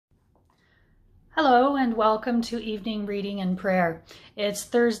Hello and welcome to evening reading and prayer. It's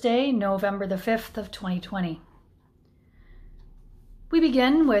Thursday, November the 5th of 2020. We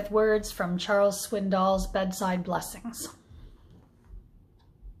begin with words from Charles Swindoll's Bedside Blessings.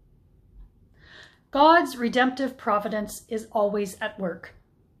 God's redemptive providence is always at work,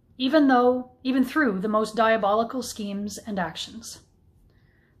 even through the most diabolical schemes and actions.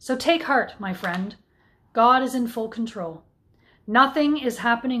 So take heart, my friend. God is in full control. Nothing is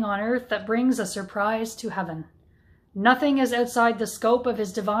happening on earth that brings a surprise to heaven. Nothing is outside the scope of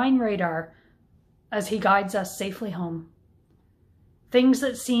his divine radar as he guides us safely home. Things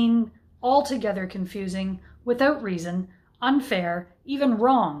that seem altogether confusing, without reason, unfair, even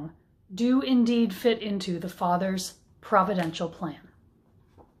wrong, do indeed fit into the Father's providential plan.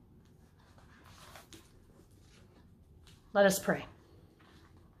 Let us pray.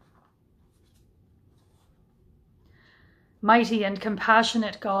 Mighty and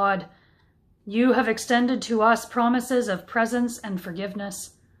compassionate God, you have extended to us promises of presence and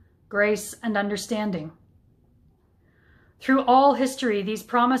forgiveness, grace and understanding. Through all history, these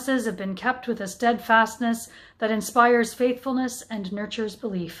promises have been kept with a steadfastness that inspires faithfulness and nurtures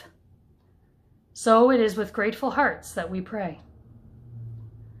belief. So it is with grateful hearts that we pray.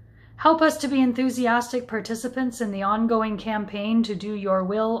 Help us to be enthusiastic participants in the ongoing campaign to do your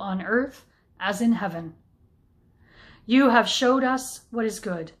will on earth as in heaven. You have showed us what is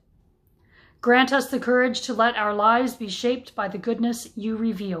good. Grant us the courage to let our lives be shaped by the goodness you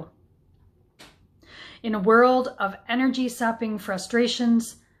reveal. In a world of energy-sapping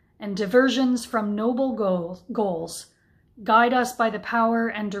frustrations and diversions from noble goals, guide us by the power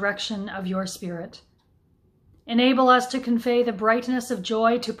and direction of your Spirit. Enable us to convey the brightness of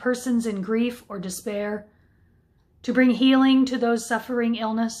joy to persons in grief or despair, to bring healing to those suffering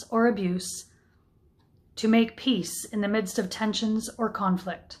illness or abuse, to make peace in the midst of tensions or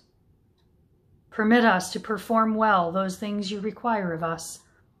conflict. Permit us to perform well those things you require of us,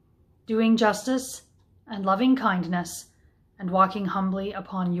 doing justice and loving kindness and walking humbly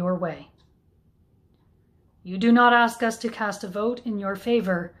upon your way. You do not ask us to cast a vote in your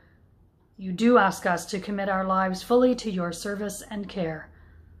favor. You do ask us to commit our lives fully to your service and care.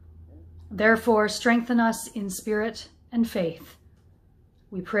 Therefore, strengthen us in spirit and faith.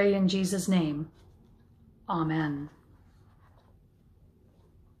 We pray in Jesus' name. Amen.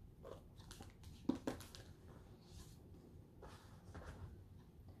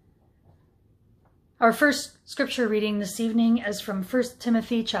 Our first scripture reading this evening is from 1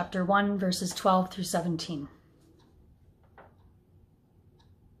 Timothy chapter 1, verses 12 through 17.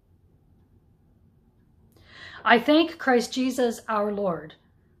 I thank Christ Jesus our Lord,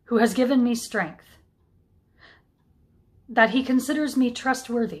 who has given me strength, that he considers me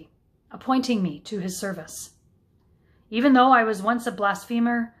trustworthy, appointing me to his service. Even though I was once a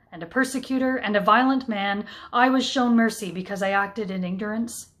blasphemer and a persecutor and a violent man, I was shown mercy because I acted in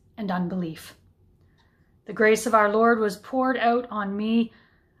ignorance and unbelief. The grace of our Lord was poured out on me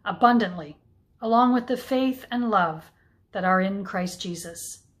abundantly, along with the faith and love that are in Christ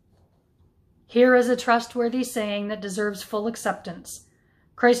Jesus. Here is a trustworthy saying that deserves full acceptance.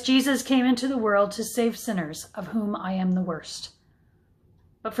 Christ Jesus came into the world to save sinners, of whom I am the worst.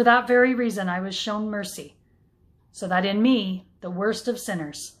 But for that very reason I was shown mercy, so that in me, the worst of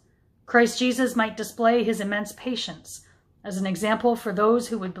sinners, Christ Jesus might display his immense patience as an example for those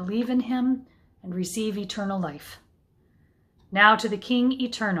who would believe in him and receive eternal life. Now to the King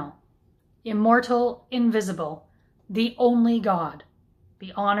eternal, immortal, invisible, the only God,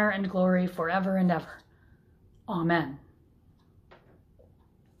 be honor and glory forever and ever. Amen.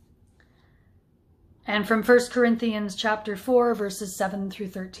 And from 1 Corinthians chapter 4, verses 7 through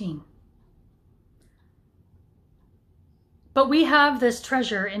 13. But we have this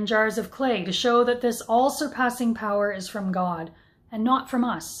treasure in jars of clay to show that this all-surpassing power is from God and not from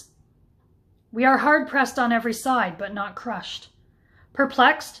us. We are hard-pressed on every side, but not crushed,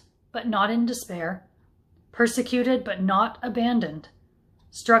 perplexed, but not in despair, persecuted, but not abandoned,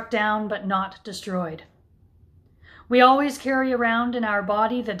 struck down, but not destroyed. We always carry around in our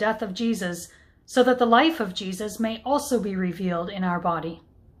body the death of Jesus, so that the life of Jesus may also be revealed in our body.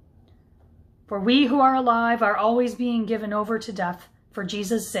 For we who are alive are always being given over to death for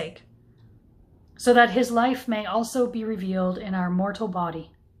Jesus' sake, so that his life may also be revealed in our mortal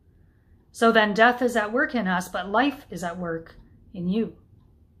body. So then death is at work in us, but life is at work in you.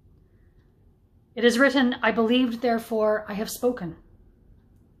 It is written, I believed, therefore I have spoken.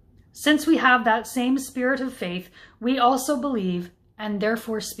 Since we have that same spirit of faith, we also believe and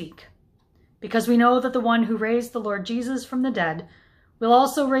therefore speak, because we know that the one who raised the Lord Jesus from the dead will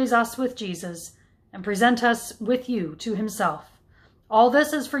also raise us with Jesus and present us with you to himself. All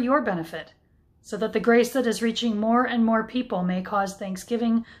this is for your benefit, so that the grace that is reaching more and more people may cause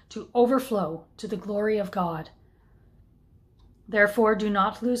thanksgiving to overflow to the glory of God. Therefore, do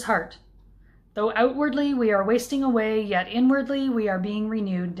not lose heart. Though outwardly we are wasting away, yet inwardly we are being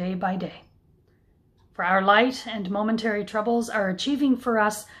renewed day by day. For our light and momentary troubles are achieving for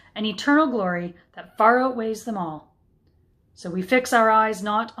us an eternal glory that far outweighs them all. So we fix our eyes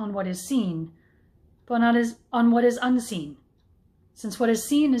not on what is seen, but on what is unseen, since what is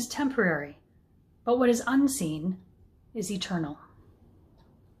seen is temporary, but what is unseen is eternal.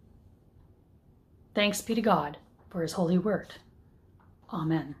 Thanks be to God for his holy word.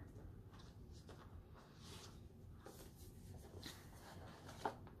 Amen.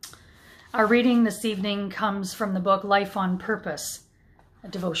 Our reading this evening comes from the book Life on Purpose, a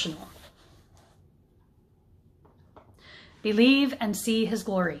devotional. Believe and see his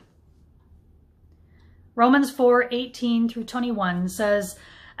glory. Romans 4:18 through 21 says,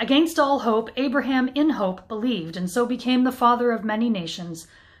 "Against all hope, Abraham in hope believed, and so became the father of many nations,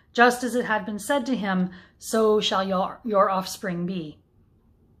 just as it had been said to him, so shall your offspring be."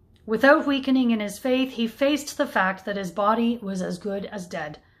 Without weakening in his faith, he faced the fact that his body was as good as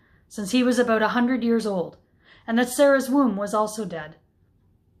dead, since he was about 100 years old, and that Sarah's womb was also dead.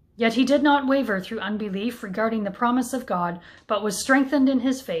 Yet he did not waver through unbelief regarding the promise of God, but was strengthened in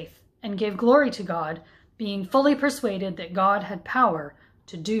his faith and gave glory to God, being fully persuaded that God had power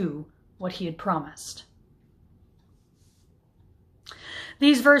to do what he had promised.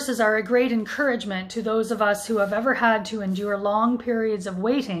 These verses are a great encouragement to those of us who have ever had to endure long periods of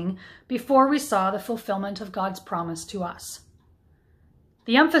waiting before we saw the fulfillment of God's promise to us.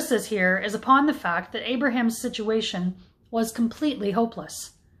 The emphasis here is upon the fact that Abraham's situation was completely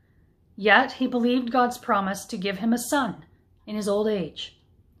hopeless. Yet he believed God's promise to give him a son in his old age.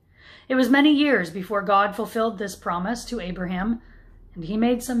 It was many years before God fulfilled this promise to Abraham, and he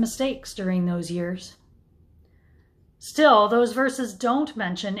made some mistakes during those years. Still, those verses don't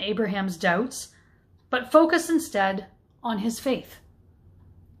mention Abraham's doubts, but focus instead on his faith.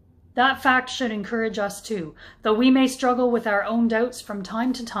 That fact should encourage us too, though we may struggle with our own doubts from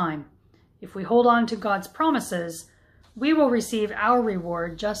time to time. If we hold on to God's promises, we will receive our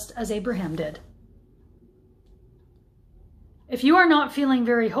reward just as Abraham did. If you are not feeling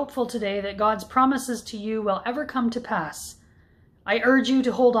very hopeful today that God's promises to you will ever come to pass, I urge you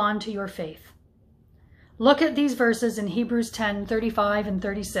to hold on to your faith. Look at these verses in Hebrews 10:35 and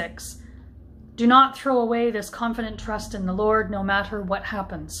 36. Do not throw away this confident trust in the Lord no matter what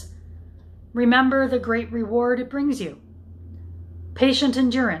happens. Remember the great reward it brings you. Patient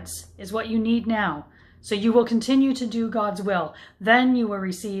endurance is what you need now, so you will continue to do God's will. Then you will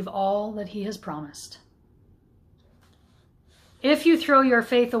receive all that he has promised. If you throw your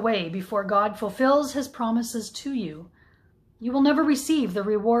faith away before God fulfills his promises to you, you will never receive the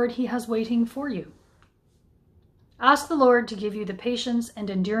reward he has waiting for you. Ask the Lord to give you the patience and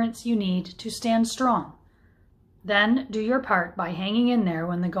endurance you need to stand strong. Then do your part by hanging in there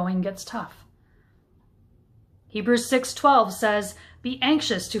when the going gets tough. Hebrews 6:12 says, "Be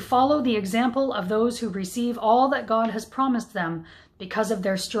anxious to follow the example of those who receive all that God has promised them because of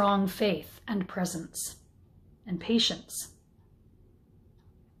their strong faith and presence and patience."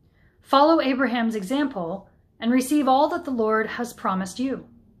 Follow Abraham's example and receive all that the Lord has promised you.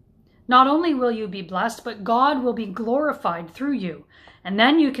 Not only will you be blessed, but God will be glorified through you, and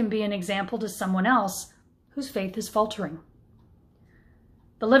then you can be an example to someone else whose faith is faltering.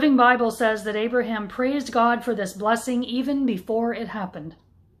 The Living Bible says that Abraham praised God for this blessing even before it happened.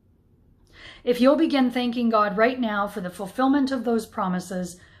 If you'll begin thanking God right now for the fulfillment of those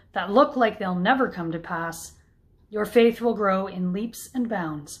promises that look like they'll never come to pass, your faith will grow in leaps and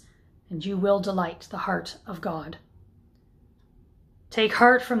bounds, and you will delight the heart of God. Take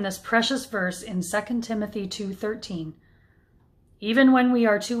heart from this precious verse in 2 Timothy 2:13. Even when we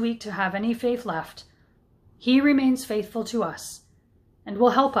are too weak to have any faith left, he remains faithful to us and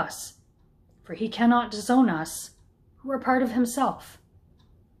will help us, for he cannot disown us who are part of himself,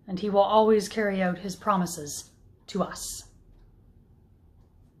 and he will always carry out his promises to us.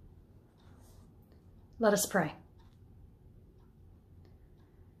 Let us pray.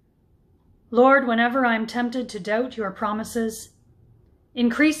 Lord, whenever I am tempted to doubt your promises,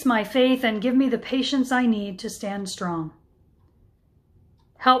 increase my faith and give me the patience I need to stand strong.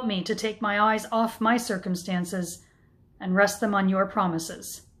 Help me to take my eyes off my circumstances and rest them on your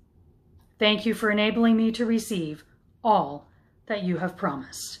promises. Thank you for enabling me to receive all that you have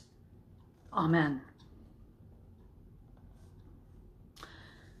promised. Amen.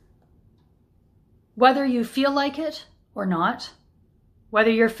 Whether you feel like it or not, whether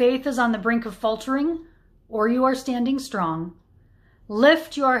your faith is on the brink of faltering or you are standing strong,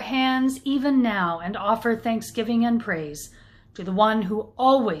 Lift your hands even now and offer thanksgiving and praise to the one who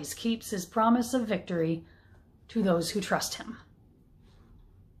always keeps his promise of victory to those who trust him.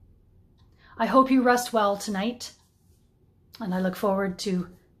 I hope you rest well tonight, and I look forward to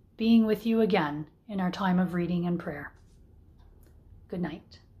being with you again in our time of reading and prayer. Good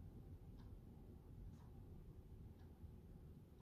night.